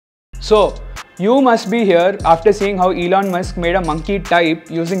So, you must be here after seeing how Elon Musk made a monkey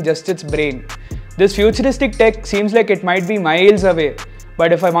type using just its brain. This futuristic tech seems like it might be miles away,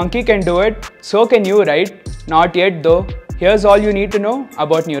 but if a monkey can do it, so can you, right? Not yet though. Here's all you need to know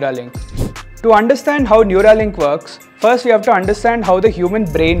about Neuralink. To understand how Neuralink works, first we have to understand how the human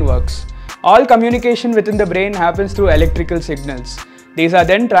brain works. All communication within the brain happens through electrical signals. These are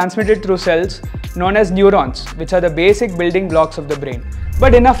then transmitted through cells known as neurons, which are the basic building blocks of the brain.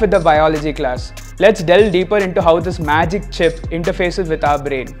 But enough with the biology class. Let's delve deeper into how this magic chip interfaces with our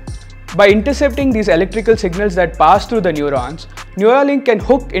brain. By intercepting these electrical signals that pass through the neurons, Neuralink can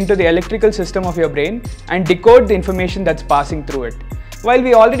hook into the electrical system of your brain and decode the information that's passing through it. While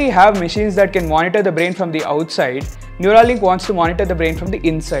we already have machines that can monitor the brain from the outside, Neuralink wants to monitor the brain from the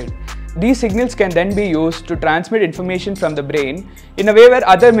inside. These signals can then be used to transmit information from the brain in a way where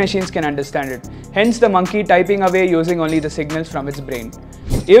other machines can understand it. Hence the monkey typing away using only the signals from its brain.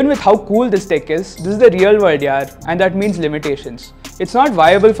 Even with how cool this tech is, this is the real world yaar, and that means limitations. It's not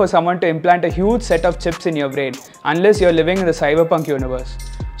viable for someone to implant a huge set of chips in your brain unless you're living in the cyberpunk universe.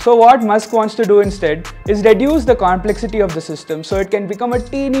 So what Musk wants to do instead is reduce the complexity of the system so it can become a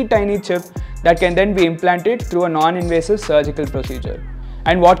teeny tiny chip that can then be implanted through a non-invasive surgical procedure.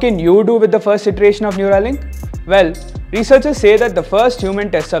 And what can you do with the first iteration of Neuralink? Well, researchers say that the first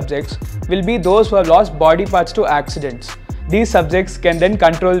human test subjects will be those who have lost body parts to accidents. These subjects can then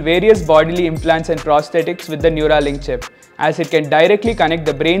control various bodily implants and prosthetics with the Neuralink chip, as it can directly connect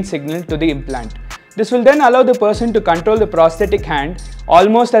the brain signal to the implant. This will then allow the person to control the prosthetic hand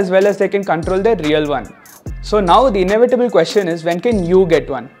almost as well as they can control their real one. So now the inevitable question is, when can you get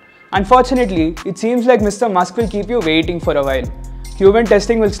one? Unfortunately, it seems like Mr. Musk will keep you waiting for a while. Human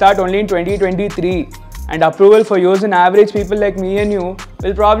testing will start only in 2023, and approval for use in average people like me and you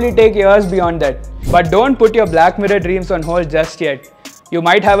will probably take years beyond that. But don't put your Black Mirror dreams on hold just yet. You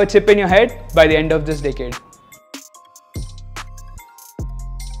might have a chip in your head by the end of this decade.